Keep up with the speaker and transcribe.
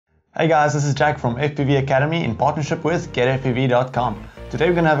Hey guys, this is Jack from FPV Academy in partnership with GetFPV.com. Today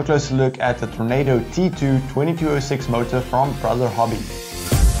we're going to have a closer look at the Tornado T2 2206 motor from Brotherhobby.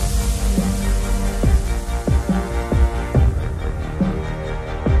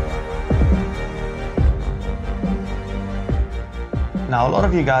 Now, a lot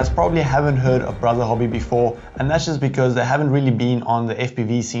of you guys probably haven't heard of Brotherhobby before, and that's just because they haven't really been on the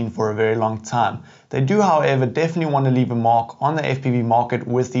FPV scene for a very long time. They do, however, definitely want to leave a mark on the FPV market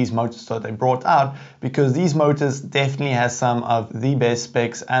with these motors that they brought out, because these motors definitely has some of the best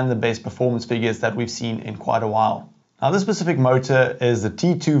specs and the best performance figures that we've seen in quite a while. Now, this specific motor is the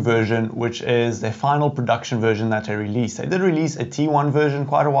T2 version, which is their final production version that they released. They did release a T1 version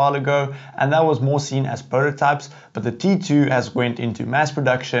quite a while ago, and that was more seen as prototypes, but the T2 has went into mass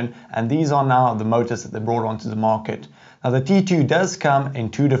production, and these are now the motors that they brought onto the market. Now, the T2 does come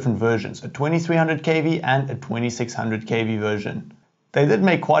in two different versions, a 2300 kV and a 2600 kV version. They did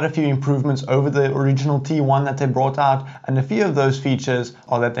make quite a few improvements over the original T1 that they brought out, and a few of those features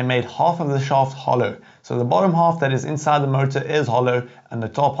are that they made half of the shaft hollow. So the bottom half that is inside the motor is hollow and the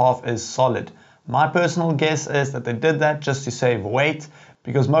top half is solid. My personal guess is that they did that just to save weight,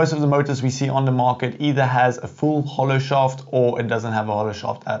 because most of the motors we see on the market either has a full hollow shaft or it doesn't have a hollow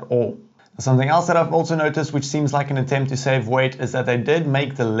shaft at all. Something else that I've also noticed, which seems like an attempt to save weight, is that they did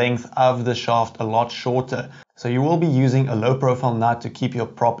make the length of the shaft a lot shorter. So you will be using a low profile nut to keep your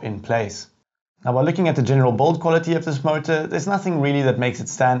prop in place. Now, by looking at the general build quality of this motor, there's nothing really that makes it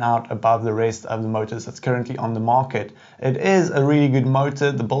stand out above the rest of the motors that's currently on the market. It is a really good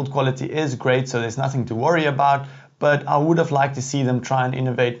motor, the build quality is great, so there's nothing to worry about. But I would have liked to see them try and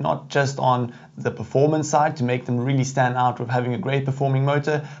innovate not just on the performance side to make them really stand out with having a great performing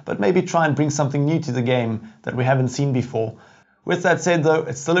motor, but maybe try and bring something new to the game that we haven't seen before. With that said though,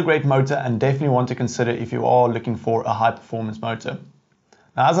 it's still a great motor and definitely one to consider if you are looking for a high performance motor.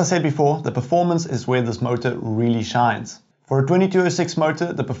 Now, as I said before, the performance is where this motor really shines. For a 2206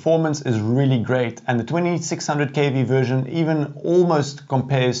 motor, the performance is really great, and the 2600 kV version even almost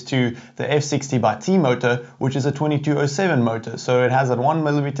compares to the F60x T motor, which is a 2207 motor. So it has that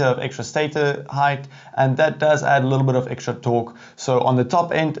 1mm of extra stator height, and that does add a little bit of extra torque. So on the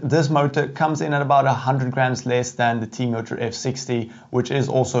top end, this motor comes in at about 100 grams less than the T motor F60, which is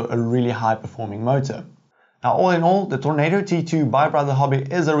also a really high performing motor. Now, all in all, the Tornado T2 by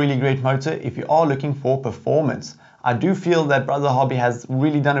Brotherhobby is a really great motor if you are looking for performance. I do feel that Brotherhobby has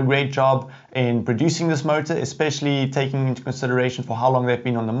really done a great job in producing this motor, especially taking into consideration for how long they've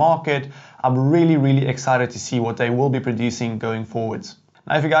been on the market. I'm really excited to see what they will be producing going forwards.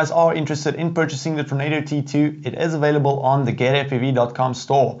 Now, if you guys are interested in purchasing the Tornado T2, it is available on the GetFPV.com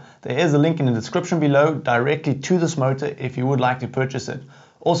store. There is a link in the description below directly to this motor if you would like to purchase it.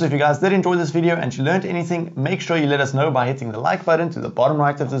 Also, if you guys did enjoy this video and you learned anything, make sure you let us know by hitting the like button to the bottom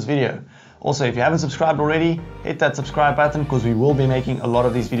right of this video. Also, if you haven't subscribed already, hit that subscribe button because we will be making a lot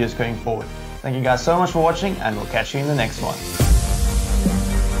of these videos going forward. Thank you guys so much for watching, and we'll catch you in the next one.